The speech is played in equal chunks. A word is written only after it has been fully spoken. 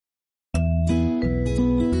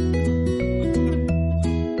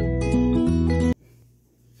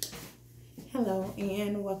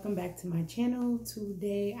And welcome back to my channel.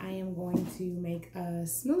 Today I am going to make a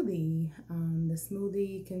smoothie. The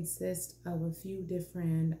smoothie consists of a few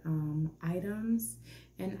different items,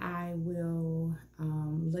 and I will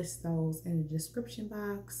list those in the description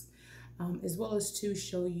box, as well as to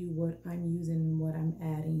show you what I'm using and what I'm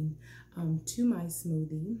adding to my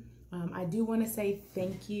smoothie. I do want to say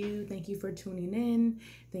thank you for tuning in,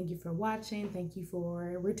 thank you for watching, thank you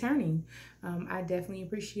for returning. I definitely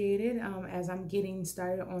appreciate it. As I'm getting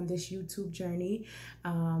started on this YouTube journey,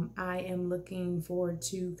 I am looking forward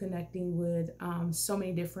to connecting with so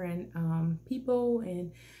many different people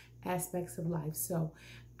and aspects of life. So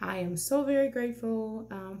I am so very grateful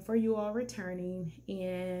for you all returning,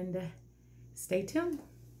 and stay tuned.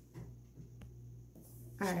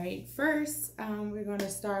 All right, first, we're going to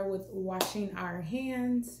start with washing our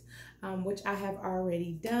hands, which I have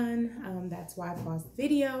already done. That's why I paused the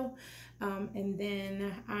video. And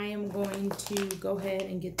then I am going to go ahead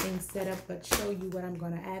and get things set up, but show you what I'm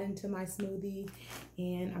going to add into my smoothie.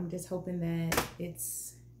 And I'm just hoping that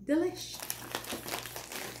it's delish.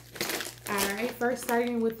 All right, first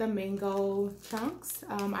starting with the mango chunks.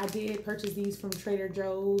 I did purchase these from Trader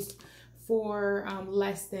Joe's for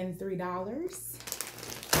less than $3.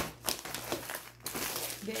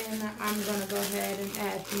 Then I'm going to go ahead and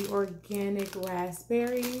add the organic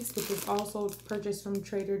raspberries, which is also purchased from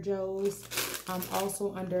Trader Joe's,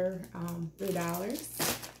 also under $3.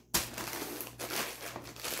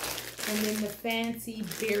 And then the fancy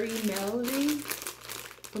berry Medley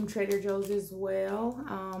from Trader Joe's as well,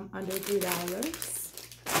 under $3.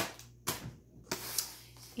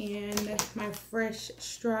 And my fresh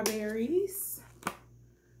strawberries,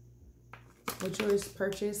 which was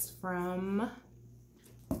purchased from...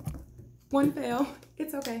 One fail,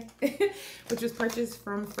 it's okay. Which was purchased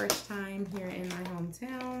from Fresh Time here in my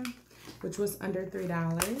hometown, which was under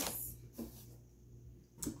 $3.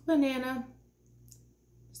 Banana,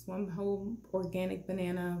 just one whole organic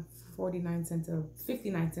banana, 59 cents or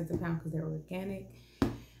 59 cents a pound because they're organic.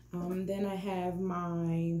 Then I have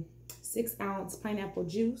my 6-ounce pineapple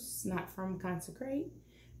juice, not from Consecrate,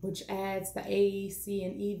 which adds the A, C,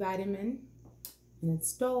 and E vitamin, and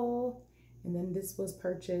it's Dole. And then this was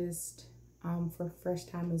purchased for Fresh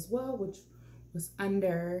Time as well, which was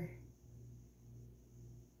under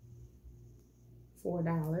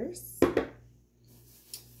 $4.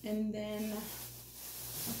 And then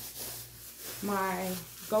my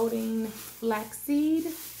golden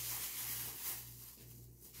flaxseed,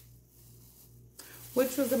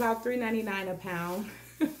 which was about $3.99 a pound.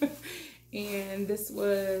 And this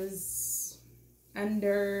was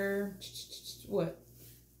under, what,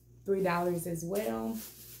 $3 as well.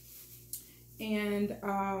 And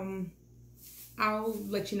I'll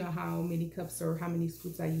let you know how many cups or how many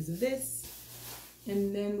scoops I use of this.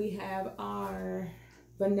 And then we have our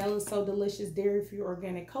Vanilla So Delicious Dairy Free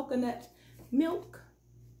Organic Coconut Milk,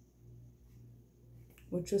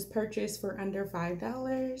 which was purchased for under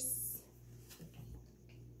 $5.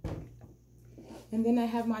 And then I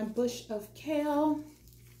have my bush of kale,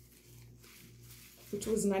 which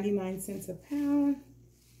was 99 cents a pound,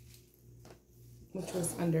 which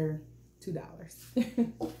was under $2.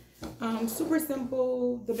 Super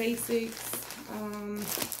simple, the basics.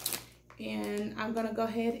 And I'm gonna go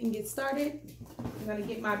ahead and get started. I'm gonna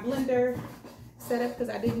get my blender set up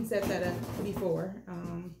because I didn't set that up before.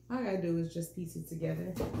 All I gotta do is just piece it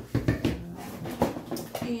together.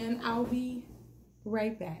 And I'll be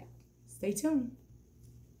right back. Stay tuned.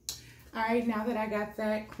 All right, now that I got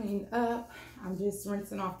that cleaned up, I'm just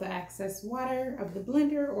rinsing off the excess water of the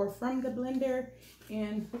blender or from the blender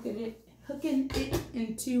and hooking it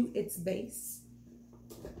into its base.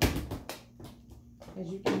 As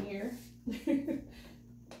you can hear.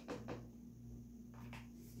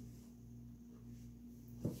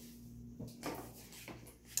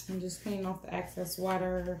 I'm just cleaning off the excess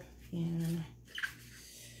water and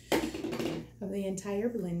of the entire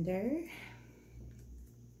blender.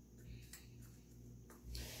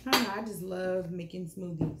 I don't know, I just love making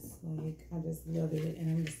smoothies. Like, I just love it. And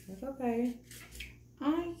I'm just like, okay,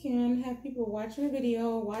 I can have people watching a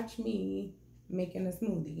video, watch me making a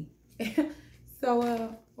smoothie.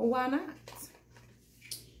 So, why not?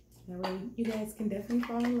 That way, you guys can definitely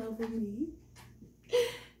fall in love with me.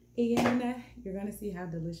 And you're going to see how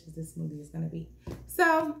delicious this smoothie is going to be.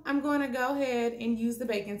 So, I'm going to go ahead and use the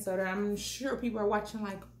baking soda. I'm sure people are watching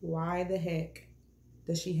like, why the heck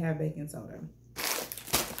does she have baking soda?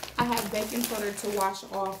 I have baking soda to wash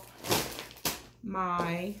off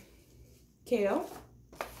my kale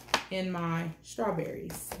and my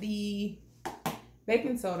strawberries. The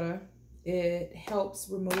baking soda, it helps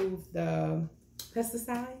remove the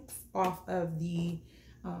pesticides off of the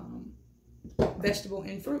vegetable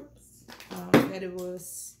and fruits that it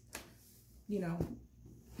was, you know,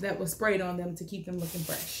 that was sprayed on them to keep them looking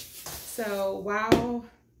fresh. So while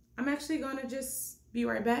I'm actually gonna just be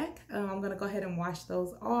right back, I'm gonna go ahead and wash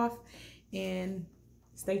those off and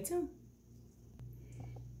stay tuned.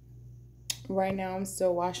 Right now I'm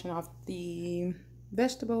still washing off the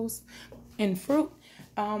vegetables and fruit.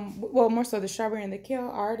 Well, more so the strawberry and the kale.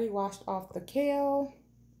 I already washed off the kale.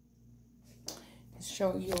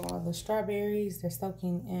 Show you all the strawberries. They're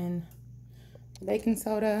soaking in baking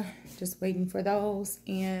soda. Just waiting for those,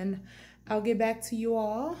 and I'll get back to you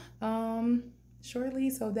all shortly,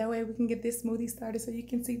 so that way we can get this smoothie started so you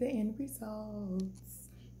can see the end results.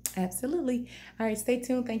 Absolutely. All right, stay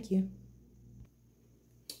tuned. Thank you.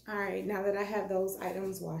 All right, now that I have those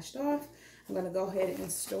items washed off, I'm gonna go ahead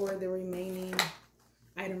and store the remaining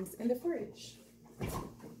items in the fridge.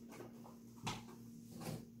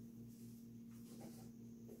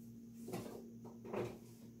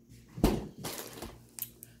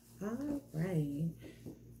 All right.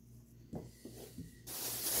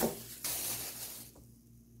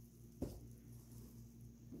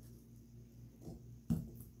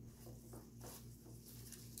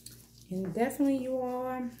 And definitely, you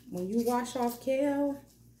all, when you wash off kale,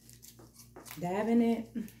 dab in it.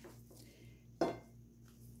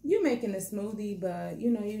 You're making a smoothie, but you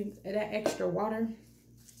know, that extra water,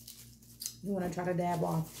 you want to try to dab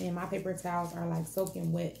off. And my paper towels are like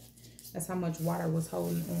soaking wet. That's how much water was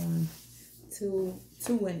holding on to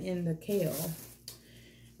and in the kale.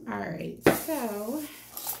 All right, so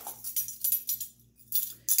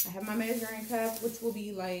I have my measuring cup, which will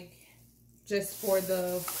be like just for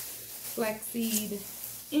the flaxseed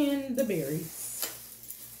and the berries.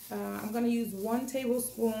 I'm going to use 1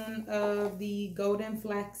 tablespoon of the golden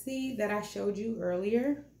flaxseed that I showed you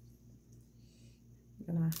earlier.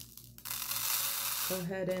 I'm going to go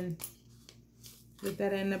ahead and get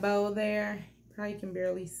that in the bowl there. Probably can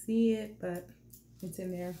barely see it, but it's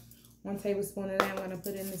in there. 1 tablespoon of that I'm going to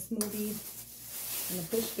put in the smoothie. I'm going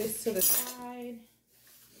to push this to the side.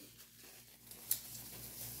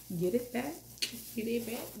 Get it back. Get it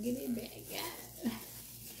back. Get it back. Yeah.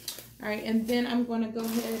 All right, and then I'm going to go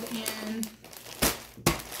ahead and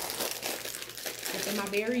put in my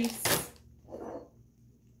berries.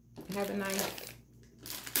 I have a knife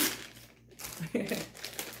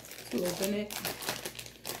to open it.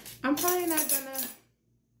 I'm probably not gonna,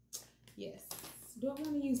 yes. Do I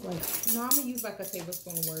want to use like, no, I'm going to use like a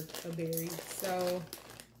tablespoon worth of berries. So,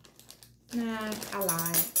 nah, I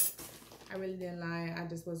lied. I really didn't lie. I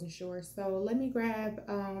just wasn't sure. So let me grab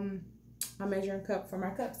my measuring cup for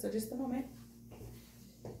my cup. So just a moment.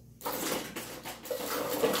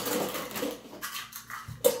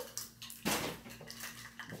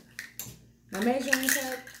 My measuring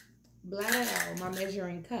cup, bladder out my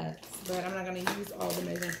measuring cups, but I'm not going to use all the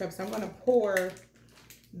measuring cups. So I'm going to pour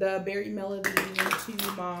the Berry Melody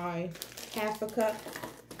into my half a cup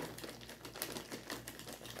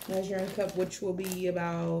measuring cup, which will be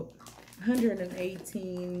about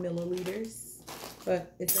 118 milliliters,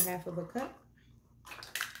 but it's a half of a cup.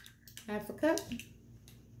 Half a cup.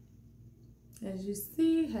 As you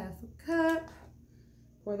see, half a cup.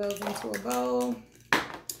 Pour those into a bowl. I'm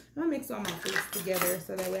gonna mix all my fruits together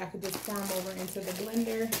so that way I could just pour them over into the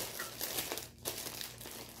blender.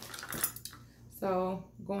 So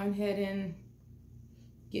going ahead and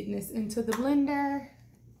getting this into the blender.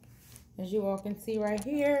 As you all can see right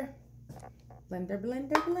here. Blender,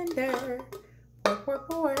 blender, blender. Pour, pour,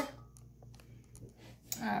 pour.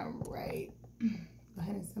 All right. Go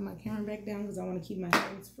ahead and set my camera back down because I want to keep my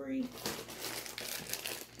hands free.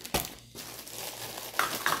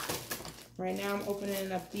 Right now I'm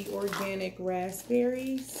opening up the organic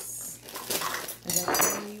raspberries, as I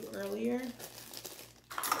told you earlier.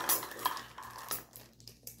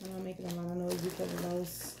 I'm making a lot of noise because of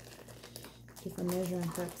those different measuring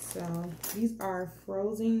cups. So these are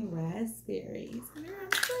frozen raspberries. And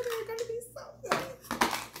I'm sure they're going to be so good.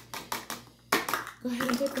 Go ahead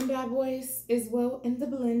and put them bad boys as well in the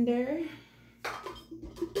blender.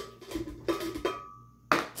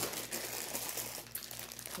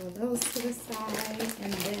 Throw those to the side,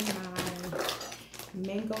 and then my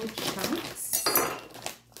mango chunks.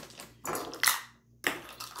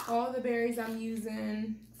 All the berries I'm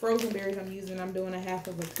using, frozen berries I'm using, I'm doing a half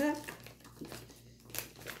of a cup.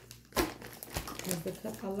 If the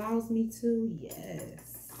cup allows me to, yes.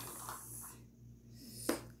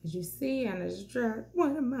 As you see, I just dropped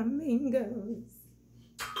one of my mangoes.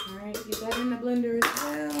 All right, get that in the blender as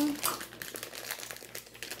well.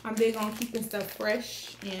 I'm big on keeping stuff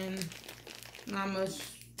fresh and not much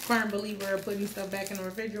firm believer of putting stuff back in the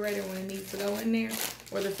refrigerator when it needs to go in there,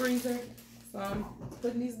 or the freezer. So I'm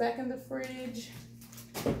putting these back in the fridge.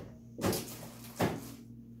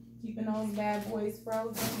 Keeping those bad boys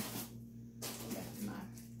frozen. That's my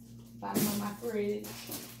bottom of my fridge.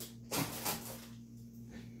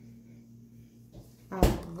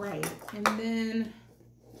 All right, and then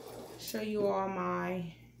show you all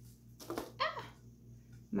my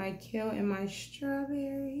kale and my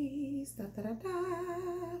strawberries. Da, da, da, da.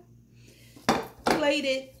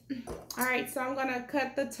 Plated. All right, so I'm gonna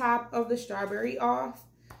cut the top of the strawberry off.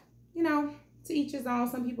 You know, to each his own.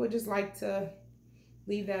 Some people just like to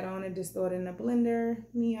leave that on and just throw it in the blender.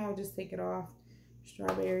 Me, I'll just take it off.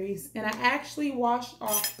 Strawberries. And I actually washed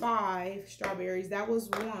off 5 strawberries. That was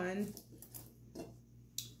 1.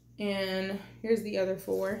 And here's the other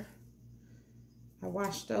 4. I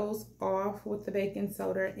washed those off with the baking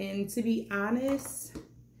soda. And to be honest,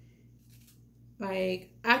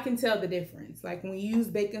 like, I can tell the difference. Like, when you use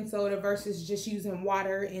baking soda versus just using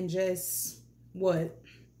water and just,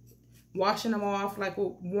 washing them off, like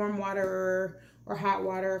with warm water or hot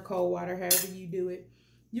water or cold water, however you do it.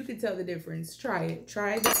 You can tell the difference. Try it.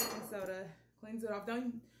 Try the baking soda. Cleans it off.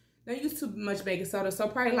 Don't use too much baking soda. So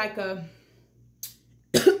probably like a,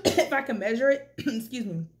 if I can measure it, excuse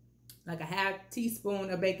me, like a half teaspoon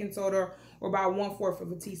of baking soda or about 1/4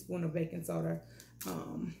 of a teaspoon of baking soda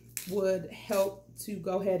would help to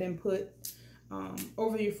go ahead and put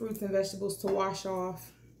over your fruits and vegetables to wash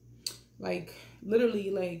off. Like,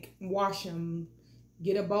 literally, like, wash them.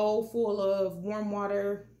 Get a bowl full of warm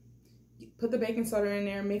water. Put the baking soda in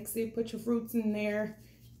there. Mix it. Put your fruits in there.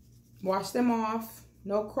 Wash them off.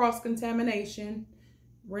 No cross-contamination.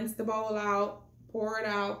 Rinse the bowl out. Pour it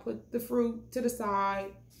out. Put the fruit to the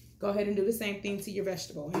side. Go ahead and do the same thing to your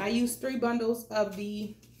vegetable. And I used 3 bundles of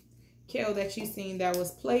the kale that you've seen that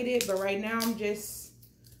was plated. But right now, I'm just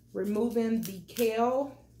removing the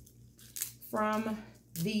kale from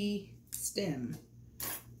the stem.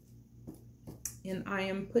 And I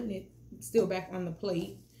am putting it still back on the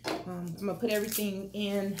plate. I'm going to put everything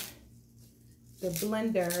in the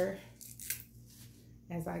blender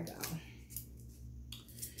as I go.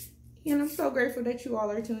 And I'm so grateful that you all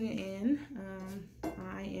are tuning in.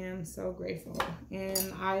 I am so grateful.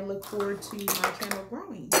 And I look forward to my channel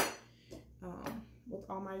growing with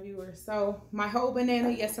all my viewers. So my whole banana,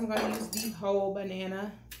 yes, I'm going to use the whole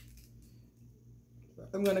banana.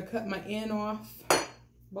 I'm going to cut my end off,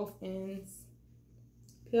 both ends.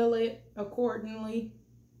 Peel it accordingly.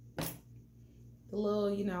 The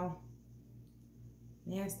little, you know,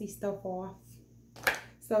 nasty stuff off.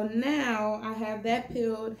 So now I have that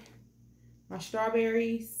peeled. My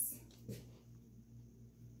strawberries,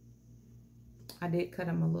 I did cut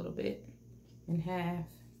them a little bit in half.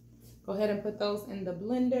 Go ahead and put those in the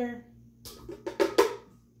blender.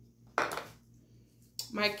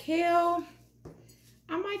 My kale,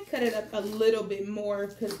 I might cut it up a little bit more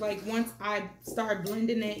because, like, once I start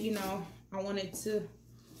blending it, you know, I want it to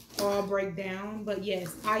all break down. But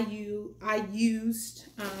yes, I used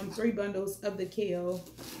 3 bundles of the kale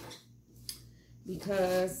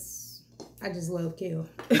because I just love kale.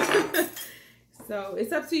 So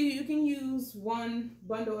it's up to you. You can use 1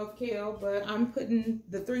 bundle of kale, but I'm putting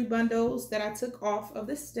the 3 bundles that I took off of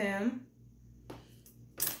the stems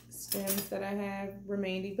that I have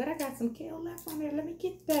remaining. But I got some kale left on there. Let me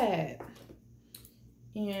get that.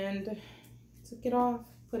 And took it off,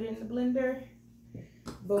 put it in the blender.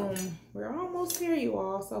 Boom. We're almost here, you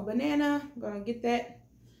all. So banana, I'm going to get that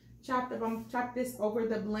chopped up. I'm going to chop this over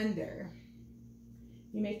the blender.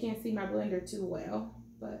 You can't see my blender too well,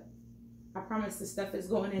 but I promise the stuff is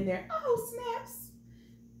going in there. Oh, snaps.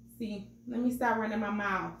 See, let me stop running my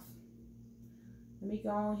mouth. Let me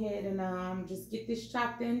go ahead and just get this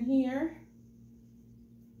chopped in here.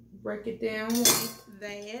 Break it down like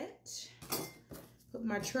that. Put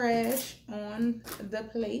my trash on the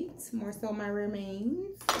plate, more so my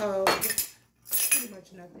remains. So pretty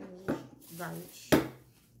much nothing. Garbage.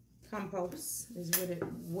 Compost is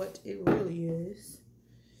what it really is.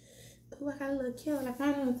 Oh, I got a little kale. I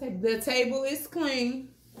found it on the table. The table is clean.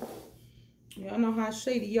 Y'all know how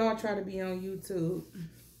shady y'all try to be on YouTube.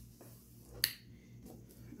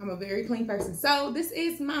 I'm a very clean person. So this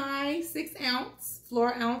is my 6-ounce,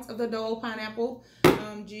 4-ounce of the Dole pineapple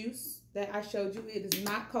juice that I showed you. It is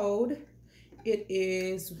not cold. It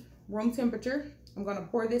is room temperature. I'm going to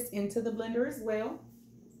pour this into the blender as well.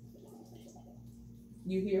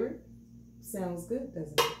 You hear it? Sounds good,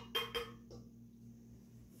 doesn't it?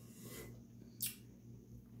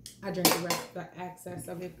 I drink the rest of the excess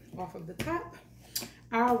of it off of the top.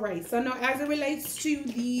 All right. So now as it relates to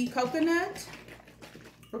the coconut,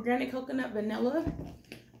 organic coconut vanilla,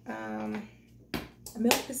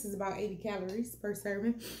 Milk. This is about 80 calories per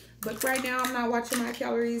serving. But right now, I'm not watching my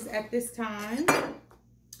calories at this time.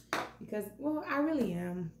 Because, well, I really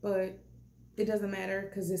am. But it doesn't matter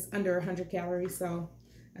because it's under 100 calories. So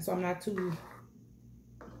that's why I'm not too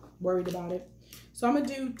worried about it. So I'm going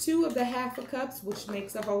to do 2 of the half a cups, which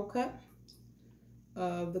makes a whole cup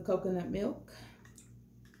of the coconut milk.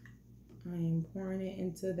 I am pouring it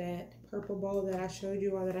into that purple bowl that I showed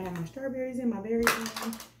you, or that I have my strawberries in, my berries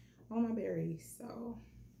in, all my berries. So,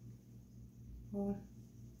 well,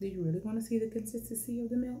 do you really want to see the consistency of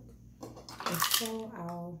the milk? If so,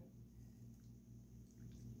 I'll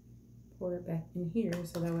pour it back in here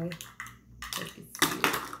so that way you can see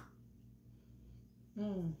it.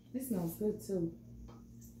 This smells good too.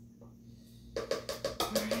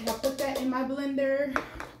 Alright, I put that in my blender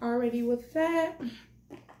already with that.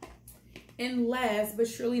 And last but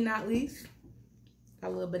surely not least, got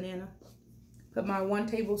a little banana. Put my 1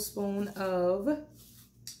 tablespoon of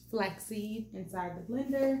flaxseed inside the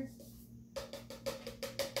blender.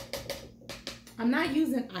 I'm not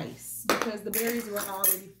using ice because the berries were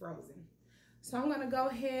already frozen. So I'm gonna go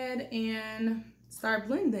ahead and start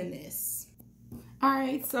blending this. All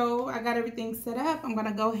right, so I got everything set up. I'm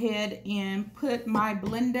gonna go ahead and put my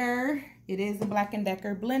blender. It is a Black &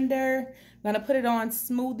 Decker blender. I'm gonna put it on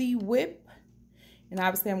Smoothie Whip. And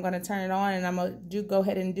obviously I'm gonna turn it on, and I'm gonna go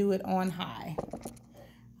ahead and do it on high.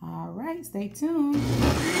 All right, stay tuned. Y'all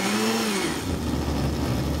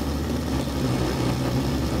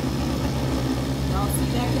see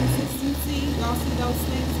that consistency? Y'all see those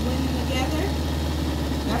things blending together?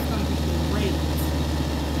 That's gonna be great.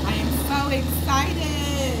 I am so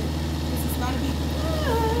excited. This is gonna be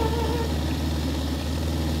good.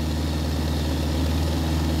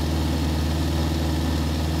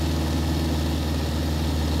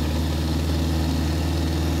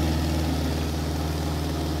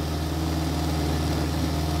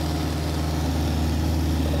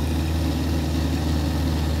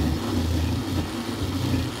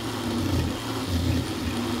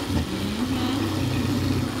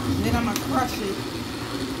 Then I'm gonna crush it.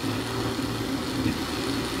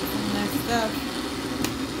 And that stuff.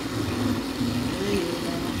 There you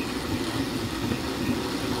go.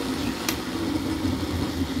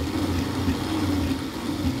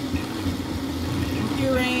 I'm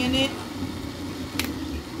pureeing it.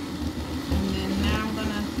 And then now I'm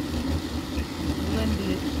gonna blend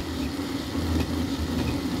it.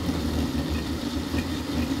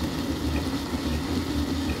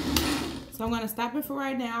 So I'm going to stop it for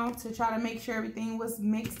right now to try to make sure everything was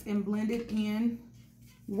mixed and blended in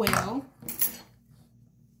well.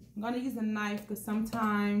 I'm going to use a knife because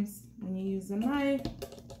sometimes when you use a knife,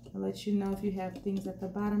 it lets you know if you have things at the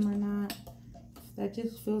bottom or not. That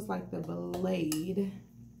just feels like the blade.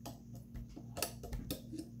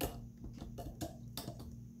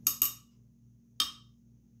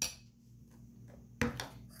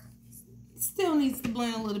 Still needs to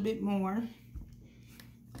blend a little bit more.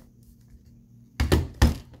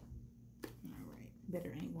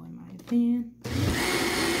 Better angle in my opinion.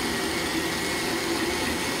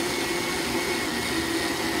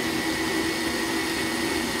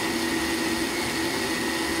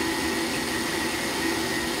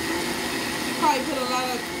 Probably put a lot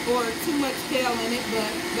of or too much kale in it,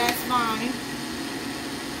 but that's fine.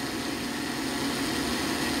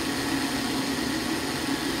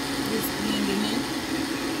 Just blending it.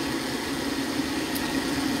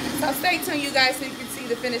 So stay tuned, you guys, so you can see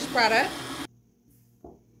the finished product.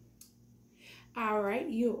 All right,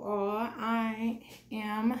 you all, I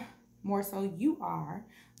am, more so you are,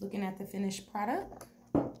 looking at the finished product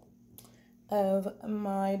of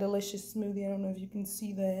my delicious smoothie. I don't know if you can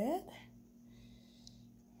see that.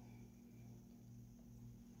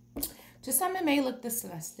 Just some it may look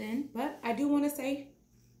disgusting, but I do want to say,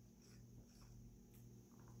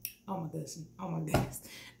 oh my goodness,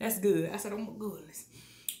 that's good. I said, oh my goodness.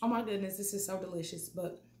 Oh my goodness, this is so delicious.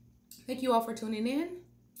 But thank you all for tuning in.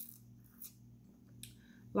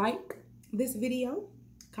 Like this video,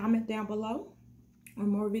 comment down below on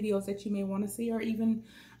more videos that you may want to see, or even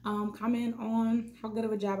comment on how good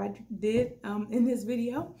of a job I did in this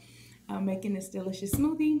video making this delicious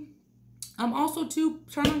smoothie. Also to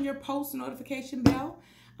turn on your post notification bell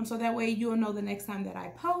so that way you'll know the next time that I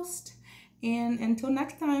post. And until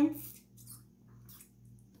next time,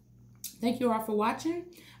 thank you all for watching.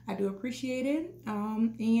 I do appreciate it,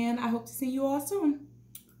 and I hope to see you all soon.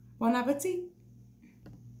 Bon appetit.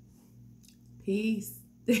 Peace.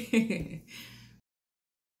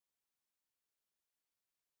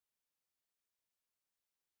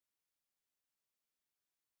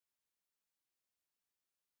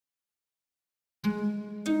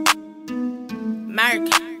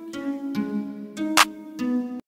 Murk.